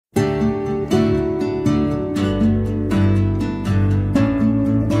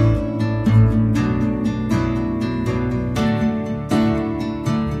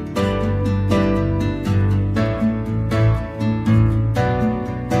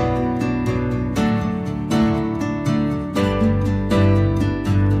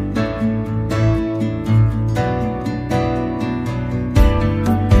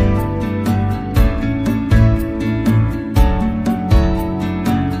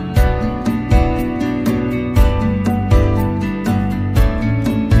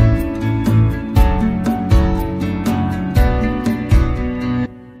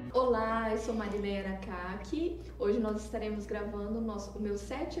o meu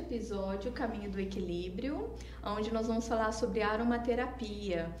 7º episódio, Caminho do Equilíbrio, onde nós vamos falar sobre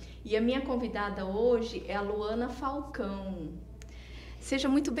aromaterapia. E a minha convidada hoje é a Luana Falcão. Seja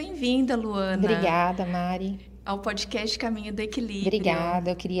muito bem-vinda, Luana. Obrigada, Mari. Ao podcast Caminho do Equilíbrio.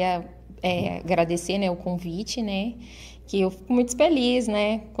 Obrigada, eu queria agradecer, o convite, que eu fico muito feliz,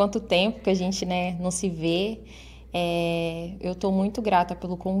 quanto tempo que a gente, não se vê. Eu estou muito grata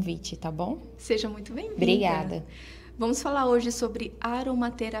pelo convite, tá bom? Seja muito bem-vinda. Obrigada. Vamos falar hoje sobre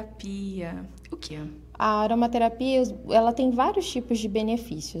aromaterapia. O que é? A aromaterapia, ela tem vários tipos de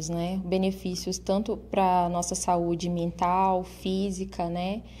benefícios, Benefícios tanto para a nossa saúde mental, física,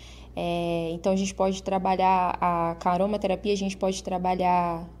 Então, a gente pode trabalhar, com a aromaterapia, a gente pode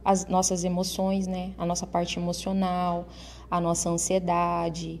trabalhar as nossas emoções, A nossa parte emocional, a nossa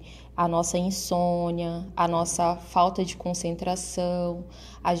ansiedade, a nossa insônia, a nossa falta de concentração.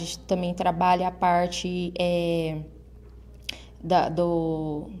 A gente também trabalha a parte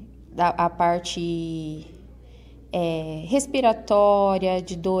a parte respiratória,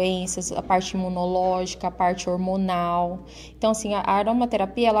 de doenças, a parte imunológica, a parte hormonal. Então, assim, a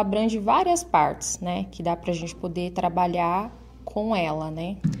aromaterapia, ela abrange várias partes, que dá pra gente poder trabalhar com ela,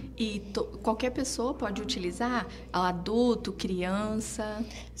 E qualquer pessoa pode utilizar? Adulto, criança?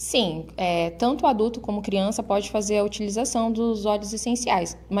 Sim, tanto adulto como criança pode fazer a utilização dos óleos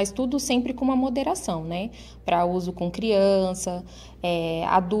essenciais, mas tudo sempre com uma moderação, Para uso com criança,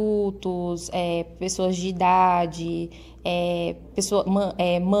 adultos, pessoas de idade,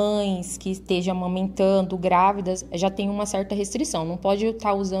 mães que estejam amamentando, grávidas, já tem uma certa restrição. Não pode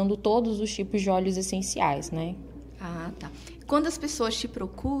estar usando todos os tipos de óleos essenciais, Ah, tá. Quando as pessoas te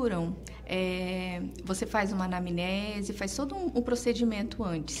procuram, você faz uma anamnese, faz todo um procedimento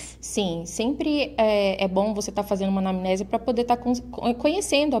antes? Sim, sempre é bom você estar fazendo uma anamnese para poder estar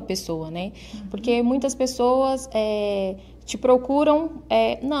conhecendo a pessoa, Porque muitas pessoas te procuram,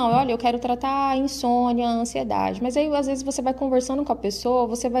 não, olha, eu quero tratar a insônia, a ansiedade, mas aí às vezes você vai conversando com a pessoa,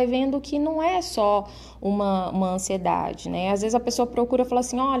 você vai vendo que não é só uma ansiedade, Às vezes a pessoa procura e fala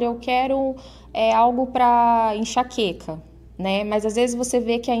assim, olha, eu quero algo para enxaqueca, Mas às vezes você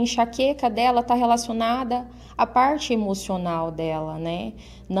vê que a enxaqueca dela está relacionada à parte emocional dela,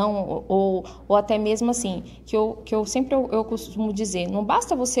 Não, ou até mesmo assim, que eu sempre costumo dizer, não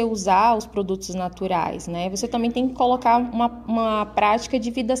basta você usar os produtos naturais, Você também tem que colocar uma prática de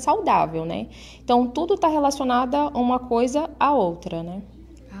vida saudável, Então tudo está relacionado a uma coisa à outra,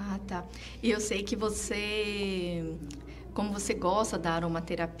 Ah, tá. E eu sei que como você gosta da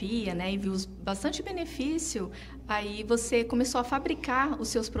aromaterapia, e viu bastante benefício, aí você começou a fabricar os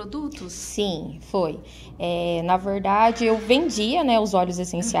seus produtos? Sim, foi. Na verdade, eu vendia, os óleos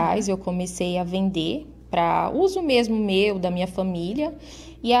essenciais, eu comecei a vender para uso mesmo meu, da minha família.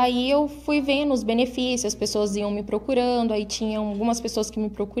 E aí eu fui vendo os benefícios, as pessoas iam me procurando, aí tinham algumas pessoas que me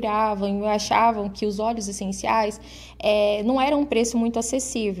procuravam e achavam que os óleos essenciais não eram um preço muito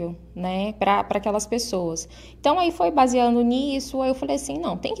acessível, para aquelas pessoas. Então aí foi baseando nisso, aí eu falei assim,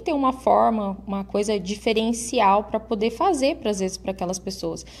 não, tem que ter uma forma, uma coisa diferencial para poder fazer, às vezes, para aquelas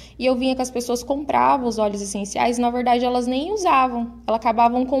pessoas. E eu vinha que as pessoas compravam os óleos essenciais e, na verdade, elas nem usavam, elas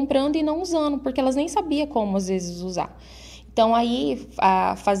acabavam comprando e não usando, porque elas nem sabiam como, às vezes, usar. Então, aí,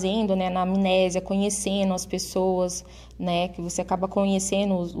 fazendo, na anamnésia, conhecendo as pessoas, que você acaba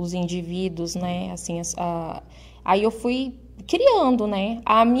conhecendo os indivíduos, assim, aí eu fui criando,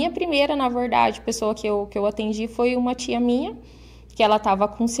 A minha primeira, na verdade, pessoa que eu atendi foi uma tia minha, que ela estava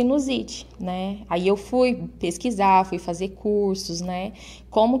com sinusite, Aí eu fui pesquisar, fui fazer cursos,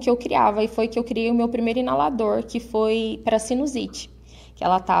 Como que eu criava, e foi que eu criei o meu primeiro inalador, que foi para sinusite, que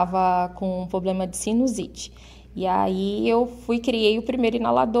ela estava com um problema de sinusite. E aí eu criei o primeiro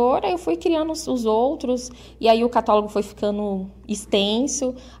inalador, aí eu fui criando os outros, e aí o catálogo foi ficando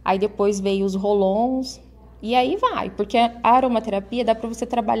extenso, aí depois veio os rolons, e aí vai, porque a aromaterapia dá para você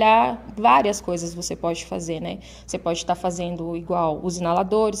trabalhar várias coisas, você pode fazer, Você pode estar fazendo igual os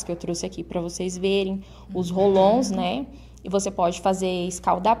inaladores, que eu trouxe aqui para vocês verem, os rolons, E você pode fazer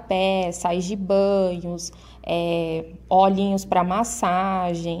escaldapé, sais de banhos, olhinhos para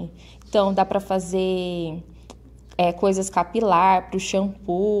massagem, então dá para fazer coisas capilar, para o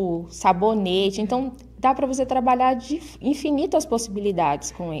shampoo, sabonete. Então, dá para você trabalhar de infinitas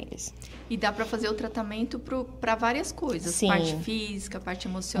possibilidades com eles. E dá para fazer o tratamento para várias coisas. Sim. Parte física, parte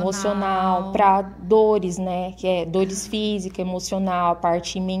emocional. Emocional, para dores, que é dores física, emocional,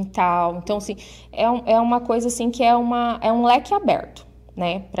 parte mental. Então, assim, é uma coisa assim que é um leque aberto,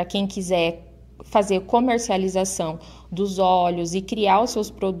 Para quem quiser fazer comercialização dos óleos e criar os seus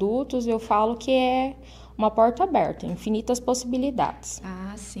produtos, eu falo que é uma porta aberta, infinitas possibilidades.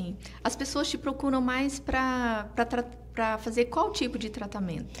 Ah, sim. As pessoas te procuram mais para para fazer qual tipo de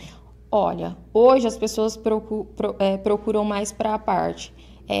tratamento? Olha, hoje as pessoas procuram mais para a parte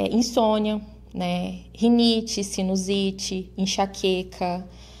insônia, né? Rinite, sinusite, enxaqueca,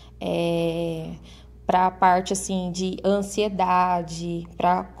 para a parte assim de ansiedade,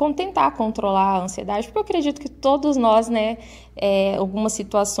 para tentar controlar a ansiedade, porque eu acredito que todos nós, né, algumas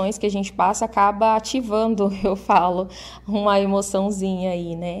situações que a gente passa acaba ativando, eu falo, uma emoçãozinha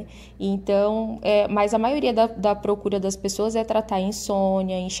aí, né? Então, mas a maioria da procura das pessoas é tratar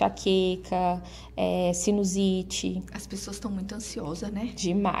insônia, enxaqueca, sinusite. As pessoas estão muito ansiosas, né?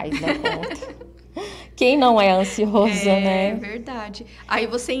 Demais da conta. Quem não é ansioso, né? É verdade. Aí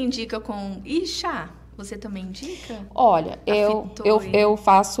você indica com... E chá? Você também indica? Olha, eu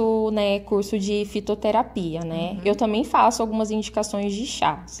faço, né, curso de fitoterapia, né? Eu também faço algumas indicações de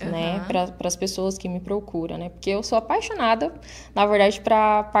chás, né? Para as pessoas que me procuram, né? Porque eu sou apaixonada, na verdade,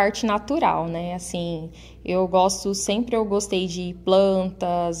 para a parte natural, né? Assim, sempre eu gostei de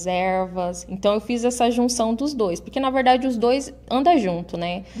plantas, ervas. Então, eu fiz essa junção dos dois. Porque, na verdade, os dois andam junto,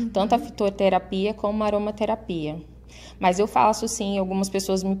 né? Tanto a fitoterapia como a aromaterapia. Mas eu faço, sim, algumas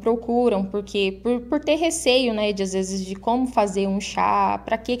pessoas me procuram, porque por ter receio, né, às vezes, de como fazer um chá,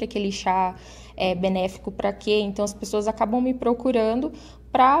 para que aquele chá é benéfico, para quê. Então, as pessoas acabam me procurando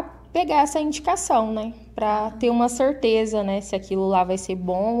para pegar essa indicação, né, para ter uma certeza, né, se aquilo lá vai ser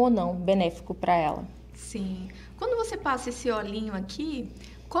bom ou não, benéfico para ela. Sim. Quando você passa esse olhinho aqui...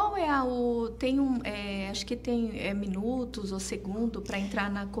 Qual é acho que tem minutos ou segundo para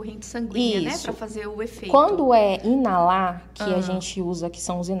entrar na corrente sanguínea, Isso. né? Para fazer o efeito. Quando é inalar, que a gente usa, que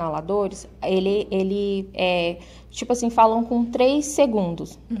são os inaladores, ele tipo assim, falam com 3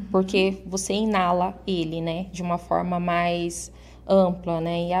 segundos. Porque você inala ele, né? De uma forma mais ampla,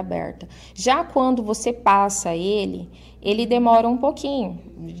 né? E aberta. Já quando você passa ele demora um pouquinho.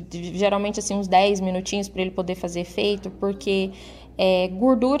 Geralmente, assim, uns 10 minutinhos para ele poder fazer efeito, porque...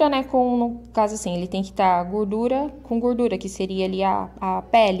 gordura, né, no caso assim, ele tem que estar gordura com gordura, que seria ali a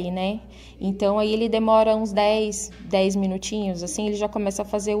pele, né? Então, aí ele demora uns 10 minutinhos, assim, ele já começa a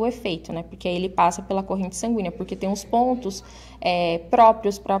fazer o efeito, né? Porque aí ele passa pela corrente sanguínea, porque tem uns pontos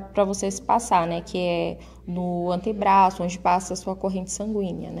próprios para você se passar, né? Que é no antebraço, onde passa a sua corrente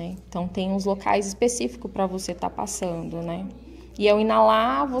sanguínea, né? Então, tem uns locais específicos para você estar passando, né? E ao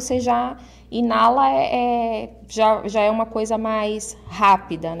inalar, você já inala, já é uma coisa mais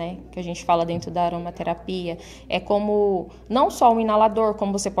rápida, né? Que a gente fala dentro da aromaterapia. É como, não só o inalador,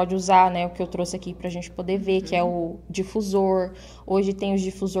 como você pode usar, né? O que eu trouxe aqui pra gente poder ver, que é o difusor. Hoje tem os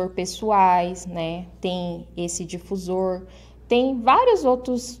difusor pessoais, né? Tem esse difusor. Tem vários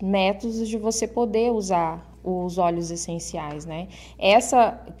outros métodos de você poder usar os óleos essenciais, né?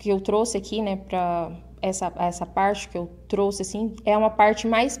 Essa que eu trouxe aqui, né, essa parte que eu trouxe, assim, é uma parte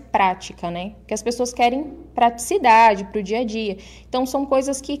mais prática, né? Porque as pessoas querem praticidade para o dia a dia. Então, são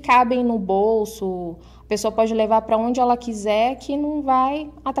coisas que cabem no bolso, a pessoa pode levar para onde ela quiser, que não vai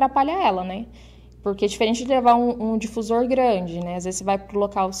atrapalhar ela, né? Porque é diferente de levar um difusor grande, né? Às vezes você vai para o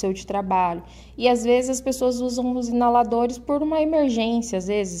local seu de trabalho. E às vezes as pessoas usam os inaladores por uma emergência, às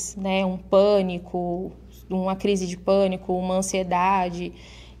vezes, né? Um pânico, uma crise de pânico, uma ansiedade.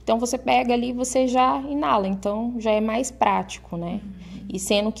 Então, você pega ali e você já inala. Então, já é mais prático, né? E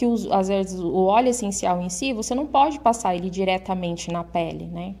sendo que, às vezes, o óleo essencial em si, você não pode passar ele diretamente na pele,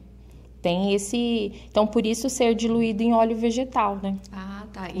 né? Tem esse... Então, por isso, ser diluído em óleo vegetal, né? Ah,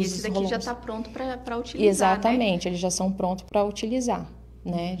 tá. E esse daqui já está pronto para utilizar, Exatamente. né? Eles já são prontos para utilizar,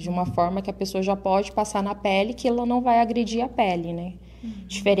 né? De uma forma que a pessoa já pode passar na pele, que ela não vai agredir a pele, né?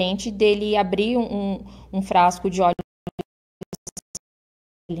 Diferente dele abrir um frasco de óleo,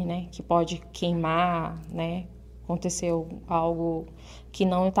 né, que pode queimar, né, aconteceu algo que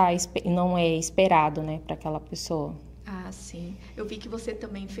não é esperado, né, para aquela pessoa. Ah, sim. Eu vi que você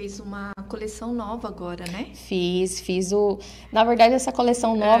também fez uma coleção nova agora, né? Fiz Na verdade, essa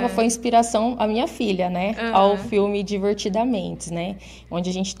coleção nova foi inspiração à minha filha, né, ao filme Divertidamente, né, onde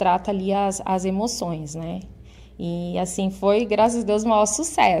a gente trata ali as emoções, né. E assim, foi, graças a Deus, o maior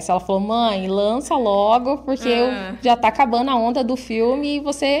sucesso. Ela falou, mãe, lança logo, porque já tá acabando a onda do filme e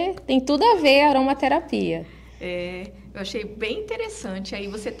você tem tudo a ver a aromaterapia. Eu achei bem interessante. Aí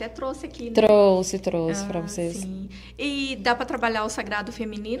você até trouxe aqui, né? Trouxe para vocês. Sim. E dá para trabalhar o sagrado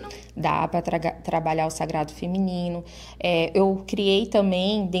feminino? Dá para trabalhar o sagrado feminino. Eu criei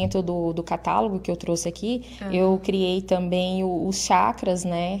também, dentro do catálogo que eu trouxe aqui, eu criei também os chakras,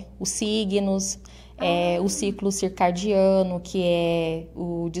 né? Os signos. O ciclo circadiano, que é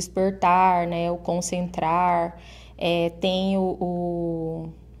o despertar, né, o concentrar, tem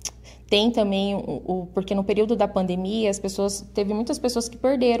Tem também, porque no período da pandemia, teve muitas pessoas que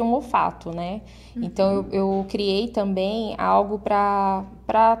perderam o olfato, né? Então, eu criei também algo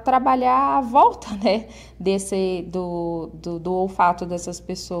para trabalhar a volta, né? Do olfato dessas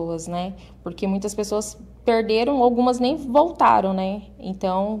pessoas, né? Porque muitas pessoas perderam, algumas nem voltaram, né?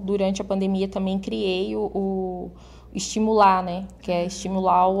 Então, durante a pandemia também criei o estimular, né? Que é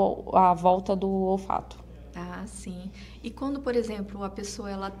estimular a volta do olfato. Ah, sim. E quando, por exemplo, a pessoa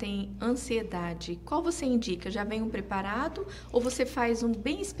ela tem ansiedade, qual você indica? Já vem um preparado ou você faz um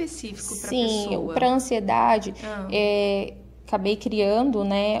bem específico para a pessoa? Sim, para ansiedade, acabei criando,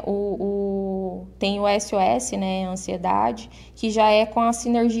 né, tem o SOS, né, ansiedade, que já é com a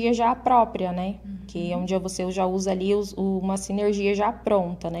sinergia já própria, né, que é onde você já usa ali uma sinergia já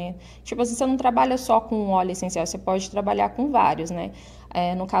pronta, né. Tipo assim, você não trabalha só com óleo essencial, você pode trabalhar com vários, né.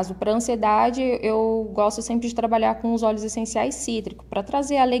 No caso, para ansiedade, eu gosto sempre de trabalhar com os óleos essenciais cítricos, para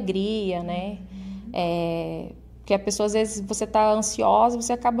trazer alegria, né, porque a pessoa, às vezes, você tá ansiosa,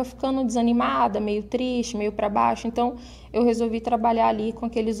 você acaba ficando desanimada, meio triste, meio para baixo. Então, eu resolvi trabalhar ali com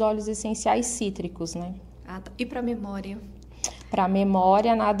aqueles óleos essenciais cítricos, né? Ah, tá. E para memória? Para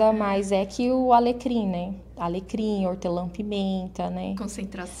memória, nada mais é que o alecrim, né? Alecrim, hortelã-pimenta, né?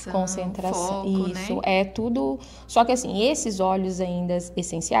 Concentração, foco, isso, né? É tudo... Só que, assim, esses óleos ainda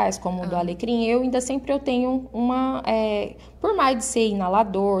essenciais, como o do alecrim, eu tenho uma... por mais de ser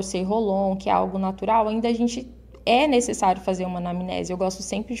inalador, ser rolon, que é algo natural, ainda a gente... É necessário fazer uma anamnese. Eu gosto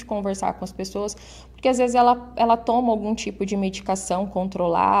sempre de conversar com as pessoas, porque às vezes ela toma algum tipo de medicação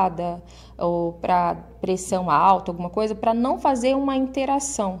controlada ou para pressão alta, alguma coisa, para não fazer uma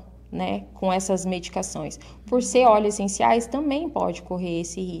interação, né, com essas medicações. Por ser óleos essenciais, também pode correr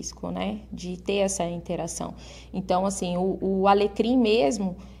esse risco, né, de ter essa interação. Então, assim, o alecrim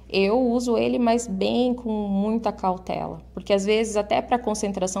mesmo, eu uso ele, mas bem com muita cautela. Porque, às vezes, até para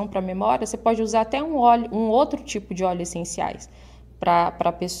concentração, para memória, você pode usar até um outro tipo de óleo essenciais para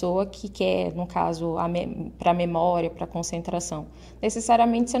a pessoa que quer, no caso, para memória, para concentração.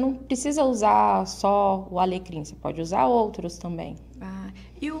 Necessariamente, você não precisa usar só o alecrim, você pode usar outros também. Ah,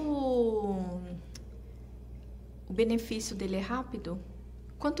 e o benefício dele é rápido?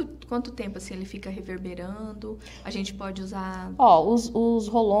 Quanto tempo assim ele fica reverberando? A gente pode usar... Os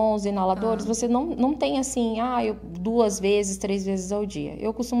rolons, inaladores, você não tem assim, 2 vezes, 3 vezes ao dia.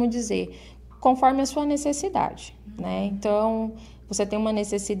 Eu costumo dizer, conforme a sua necessidade, né? Então, você tem uma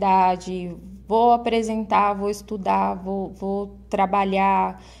necessidade, vou apresentar, vou estudar, vou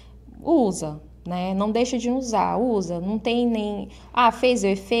trabalhar, usa, né? Não deixa de usar, usa. Não tem nem... fez o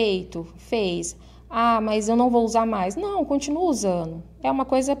efeito? Fez. Mas eu não vou usar mais. Não, continua usando. É uma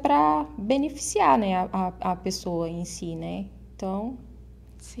coisa para beneficiar, né, a pessoa em si, né? Então...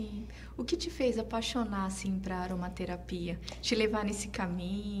 Sim. O que te fez apaixonar, assim, para a aromaterapia? Te levar nesse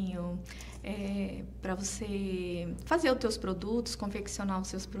caminho, para você fazer os teus produtos, confeccionar os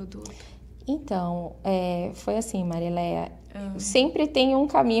seus produtos? Então, foi assim, Marileia, sempre tem um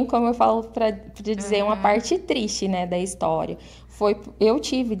caminho, como eu falo, para dizer uma parte triste, né, da história. Eu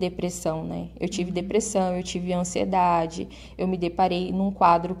tive depressão, né? Eu tive depressão, eu tive ansiedade, eu me deparei num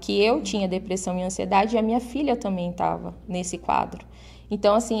quadro que eu tinha depressão e ansiedade e a minha filha também estava nesse quadro.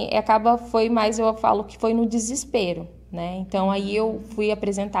 Então, assim, eu falo que foi no desespero, né? Então, aí eu fui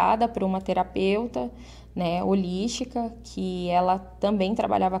apresentada por uma terapeuta, né, holística, que ela também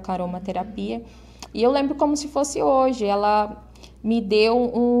trabalhava com aromaterapia. E eu lembro como se fosse hoje, ela me deu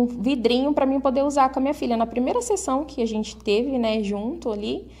um vidrinho para mim poder usar com a minha filha. Na primeira sessão que a gente teve, né, junto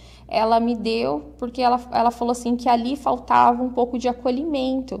ali, ela me deu, porque ela falou assim que ali faltava um pouco de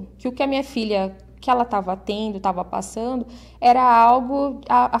acolhimento, que o que a minha filha, que ela estava tendo, estava passando, era algo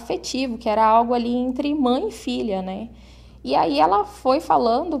afetivo, que era algo ali entre mãe e filha, né? E aí ela foi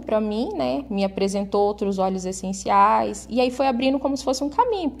falando para mim, né, me apresentou outros óleos essenciais, e aí foi abrindo como se fosse um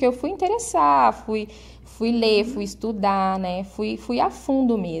caminho, porque eu fui interessar, fui ler, fui estudar, né, fui a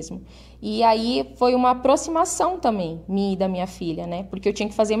fundo mesmo. E aí foi uma aproximação também, minha e da minha filha, né, porque eu tinha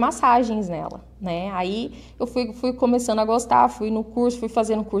que fazer massagens nela, né, aí eu fui começando a gostar, fui no curso, fui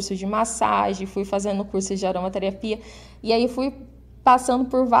fazendo curso de massagem, fui fazendo curso de aromaterapia, e aí fui passando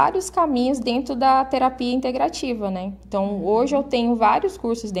por vários caminhos dentro da terapia integrativa, né? Então, hoje eu tenho vários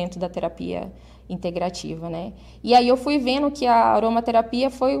cursos dentro da terapia integrativa, né? E aí eu fui vendo que a aromaterapia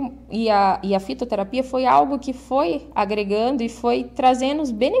e a fitoterapia foi algo que foi agregando e foi trazendo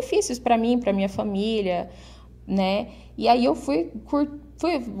os benefícios para mim, para minha família, né? E aí eu fui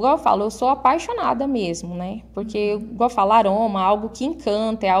igual eu falo, eu sou apaixonada mesmo, né? Porque, igual eu falo, aroma, algo que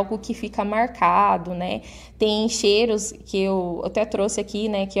encanta, é algo que fica marcado, né? Tem cheiros que eu até trouxe aqui,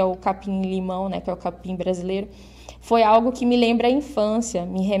 né? Que é o capim-limão, né? Que é o capim brasileiro. Foi algo que me lembra a infância,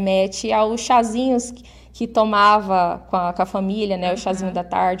 me remete aos chazinhos que tomava com a família, né? O chazinho da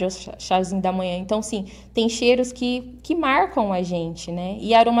tarde, o chazinho da manhã. Então, sim, tem cheiros que marcam a gente, né?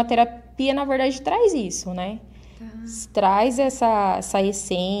 E a aromaterapia, na verdade, traz isso, né? Traz essa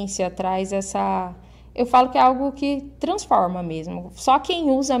essência, traz essa... Eu falo que é algo que transforma mesmo. Só quem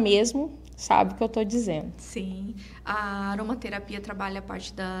usa mesmo sabe o que eu tô dizendo. Sim. A aromaterapia trabalha a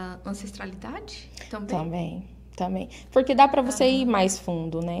parte da ancestralidade também? Também. Porque dá para você ir mais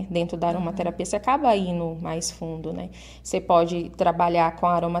fundo, né? Dentro da aromaterapia, você acaba indo mais fundo, né? Você pode trabalhar com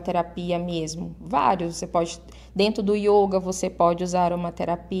a aromaterapia mesmo. Vários. Você pode... Dentro do yoga, você pode usar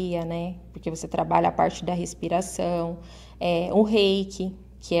aromaterapia, né? Porque você trabalha a parte da respiração. O reiki,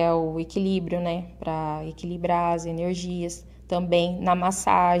 que é o equilíbrio, né? Para equilibrar as energias. Também na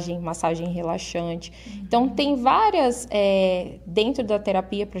massagem relaxante. Então, tem várias dentro da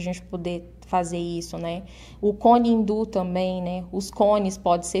terapia para a gente poder fazer isso, né? O cone hindu também, né? Os cones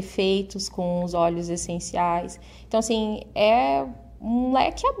podem ser feitos com os óleos essenciais. Então, assim, é um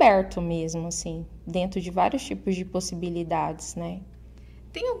leque aberto mesmo, assim, dentro de vários tipos de possibilidades, né?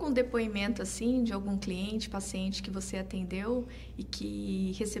 Tem algum depoimento, assim, de algum cliente, paciente que você atendeu e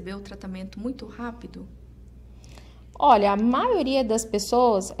que recebeu o tratamento muito rápido? Olha, a maioria das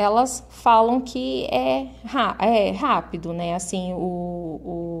pessoas, elas falam que é rápido, né? Assim,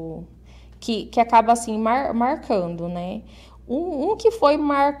 que acaba, assim, marcando, né? Um que foi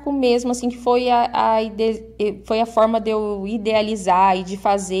marco mesmo, assim, que foi a forma de eu idealizar e de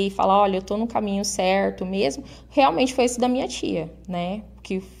fazer e falar, olha, eu tô no caminho certo mesmo, realmente foi esse da minha tia, né?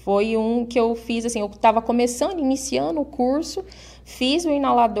 Que foi um que eu fiz, assim, eu tava iniciando o curso, fiz o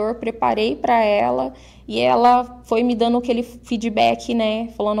inalador, preparei para ela e ela foi me dando aquele feedback, né?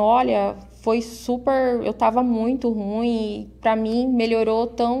 Falando, olha, foi super, eu tava muito ruim, e pra mim melhorou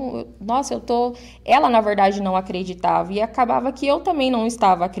tão, nossa, ela na verdade não acreditava e acabava que eu também não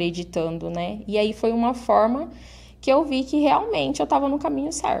estava acreditando, né? E aí foi uma forma que eu vi que realmente eu tava no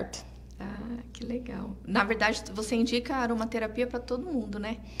caminho certo. Que legal. Na verdade, você indica a aromaterapia para todo mundo,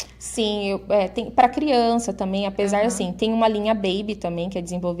 né? Sim, tem para criança também, apesar assim, tem uma linha baby também que é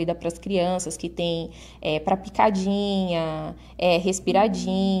desenvolvida para as crianças, que tem para picadinha,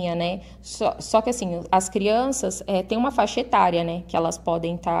 respiradinha, né? Só que assim, as crianças tem uma faixa etária, né? Que elas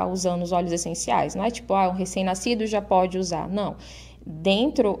podem estar usando os óleos essenciais. Não é tipo, um recém-nascido já pode usar, não.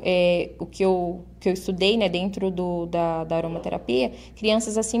 Dentro, o que eu estudei, né, dentro da aromaterapia,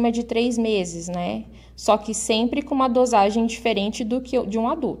 crianças acima de 3 meses, né? Só que sempre com uma dosagem diferente do que de um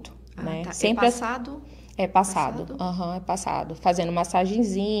adulto, né? Tá. Sempre passado? Passado. É passado. Fazendo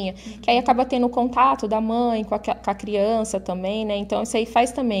massagenzinha, que aí acaba tendo contato da mãe com a criança também, né? Então, isso aí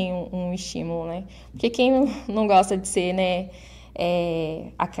faz também um estímulo, né? Porque quem não gosta de ser, né?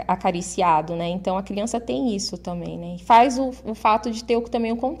 Acariciado, né? Então a criança tem isso também, né? Faz o fato de ter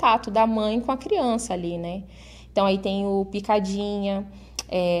também o contato da mãe com a criança ali, né? Então aí tem o picadinha,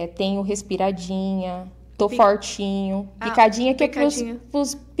 tem o respiradinha, tô fortinho, picadinha que é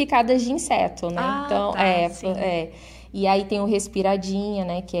pros picadas de inseto, né? Então e aí tem o respiradinha,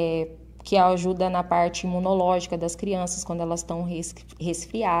 né? Que ajuda na parte imunológica das crianças quando elas estão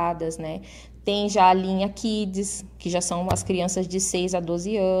resfriadas, né? Tem já a linha Kids, que já são as crianças de 6 a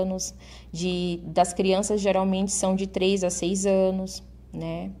 12 anos. Das crianças, geralmente, são de 3 a 6 anos,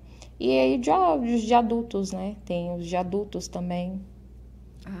 né? E aí, os de adultos, né? Tem os de adultos também.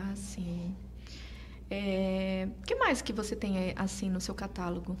 Sim. O que mais que você tem, assim, no seu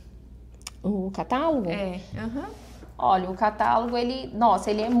catálogo? O catálogo? Olha, o catálogo, ele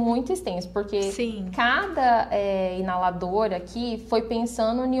é muito extenso, porque cada inalador aqui foi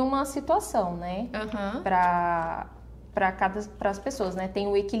pensando em uma situação, né? Para as pessoas, né? Tem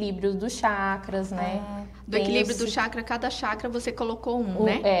o equilíbrio dos chakras, né? Do equilíbrio do chakra, cada chakra você colocou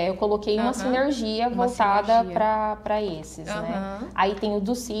né? Eu coloquei uma sinergia voltada para esses, né? Aí tem o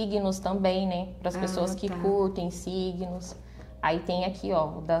dos signos também, né? Para as pessoas que curtem signos. Aí tem aqui,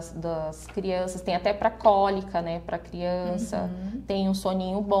 ó, das crianças, tem até para cólica, né, para criança. Tem um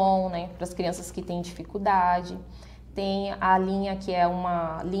soninho bom, né, para as crianças que têm dificuldade. Tem a linha que é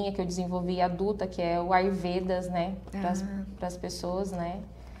uma linha que eu desenvolvi adulta, que é o Ayurvedas, né, para as pessoas, né.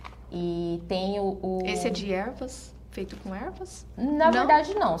 E tem Esse é de ervas? Feito com ervas? Na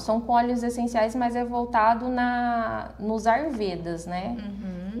verdade, não. São com óleos essenciais, mas é voltado nos Ayurvedas, né.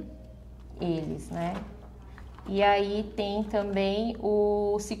 Eles, né. E aí tem também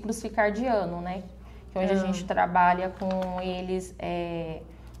o ciclo circadiano, né? que é onde a gente trabalha com eles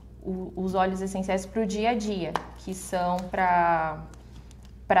os óleos essenciais para o dia a dia, que são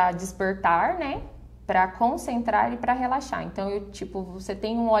para despertar, né? Para concentrar e para relaxar. Então, você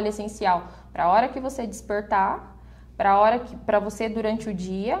tem um óleo essencial para a hora que você despertar, para você durante o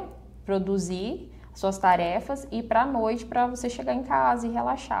dia produzir suas tarefas e para a noite para você chegar em casa e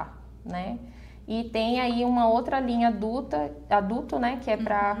relaxar, né? E tem aí uma outra linha adulto, né, que é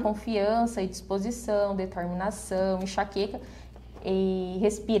para confiança e disposição, determinação, enxaqueca e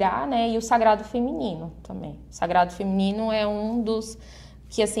respirar, né? E o sagrado feminino também. O sagrado feminino é um dos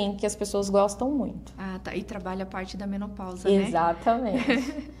que as pessoas gostam muito. Ah, tá. E trabalha a parte da menopausa, Exatamente.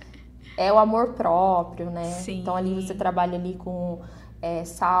 Né? É o amor próprio, né? Sim. Então ali você trabalha ali com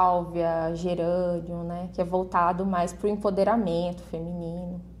sálvia, gerânio, né? Que é voltado mais para o empoderamento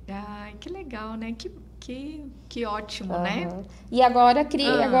feminino. Ai, que legal, né? Que ótimo, né? E agora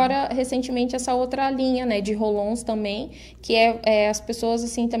recentemente essa outra linha, né, de rolons também, que as pessoas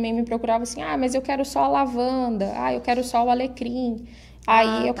assim também me procuravam assim, mas eu quero só a lavanda, eu quero só o alecrim.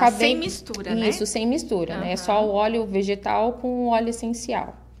 Aí eu acabei... Sem mistura, né? Isso, sem mistura, né? É só o óleo vegetal com o óleo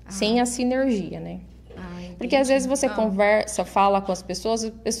essencial, sem a sinergia, né? Porque às vezes você fala com as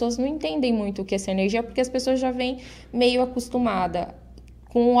pessoas não entendem muito o que é essa energia, porque as pessoas já vêm meio acostumadas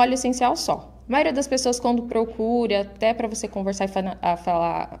com um óleo essencial só. A maioria das pessoas, quando procura, até para você conversar e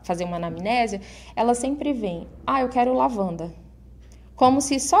fazer uma anamnésia, elas sempre vêm, eu quero lavanda. Como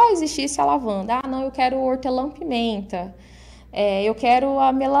se só existisse a lavanda. Não, eu quero hortelã-pimenta. Eu quero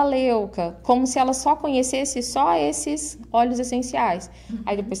a melaleuca. Como se ela só conhecesse só esses óleos essenciais.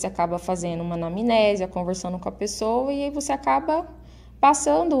 Aí depois você acaba fazendo uma anamnésia, conversando com a pessoa, e aí você acaba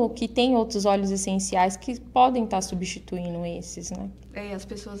passando que tem outros óleos essenciais que podem estar substituindo esses, né? As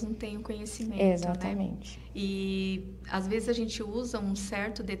pessoas não têm o conhecimento, exatamente. Né? E às vezes a gente usa um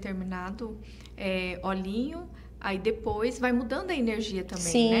certo determinado olhinho, aí depois vai mudando a energia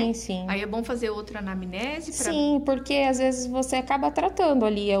também, né? Sim. Aí é bom fazer outra anamnese pra... Sim, porque às vezes você acaba tratando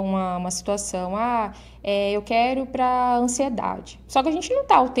ali uma situação. Eu quero para ansiedade. Só que a gente não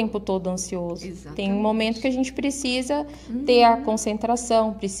tá o tempo todo ansioso. Exatamente. Tem um momento que a gente precisa ter a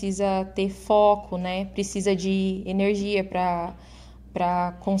concentração, precisa ter foco, né? Precisa de energia para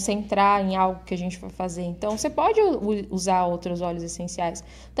concentrar em algo que a gente vai fazer. Então, você pode usar outros óleos essenciais.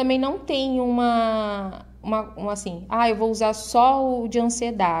 Também não tem uma assim, eu vou usar só o de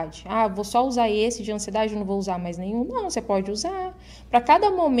ansiedade. Eu vou só usar esse de ansiedade, eu não vou usar mais nenhum. Não, você pode usar. Para cada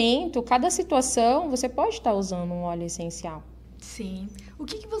momento, cada situação, você pode estar usando um óleo essencial. Sim. O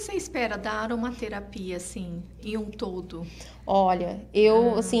que você espera da aromaterapia, assim, em um todo? Olha,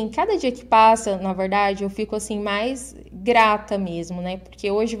 eu, assim, cada dia que passa, na verdade, eu fico, assim, mais grata mesmo, né?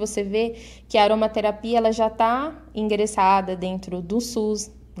 Porque hoje você vê que a aromaterapia, ela já está ingressada dentro do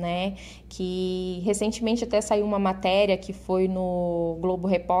SUS, né? Que recentemente até saiu uma matéria que foi no Globo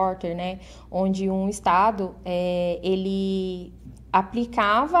Repórter, né? Onde um estado, ele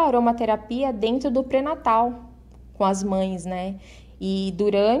aplicava a aromaterapia dentro do pré-natal com as mães, né? E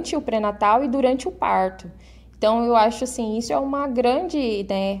durante o pré-natal e durante o parto. Então, eu acho assim, isso é uma grande,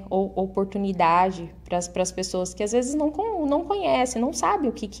 né, oportunidade para as pessoas que às vezes não conhecem, não sabem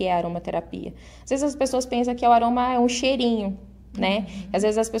o que é aromaterapia. Às vezes as pessoas pensam que o aroma é um cheirinho, né? Às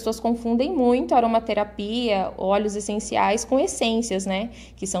vezes as pessoas confundem muito a aromaterapia, óleos essenciais com essências, né?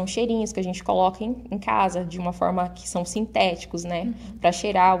 Que são cheirinhos que a gente coloca em casa, de uma forma que são sintéticos, né? Para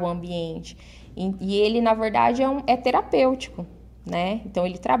cheirar o ambiente. E ele, na verdade, é terapêutico, né? Então,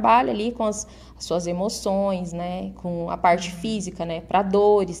 ele trabalha ali com as suas emoções, né? Com a parte física, né? Para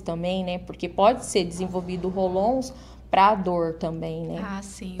dores também, né? Porque pode ser desenvolvido rolons para dor também, né?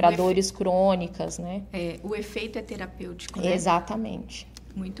 Sim. Para dores crônicas, né? O efeito é terapêutico, né? Exatamente.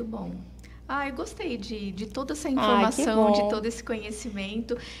 Muito bom. Eu gostei de toda essa informação, de todo esse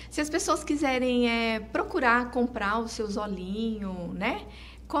conhecimento. Se as pessoas quiserem procurar comprar o seus olhinhos, né?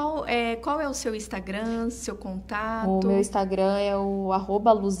 Qual é o seu Instagram, seu contato? O meu Instagram é o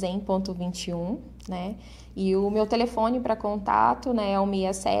 @luzem.21, né? E o meu telefone para contato, né, é o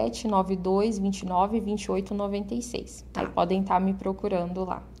 67 92 29 28 96. Aí podem estar me procurando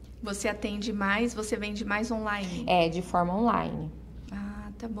lá. Você vende mais online? De forma online.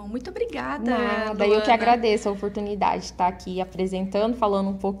 Tá bom. Muito obrigada, Nada, eu que agradeço a oportunidade de estar aqui apresentando, falando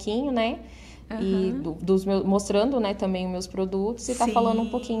um pouquinho, né? E mostrando, né, também os meus produtos e tá falando um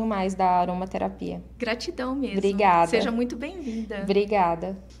pouquinho mais da aromaterapia. Gratidão mesmo. Obrigada. Seja muito bem-vinda.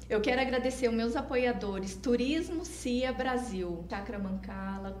 Obrigada. Eu quero agradecer os meus apoiadores: Turismo CIA Brasil, Chakra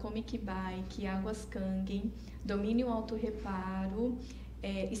Mancala, Comic Bike, Águas Kangen, Domínio Auto Reparo,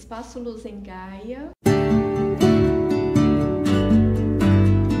 Espaço Luz em Gaia.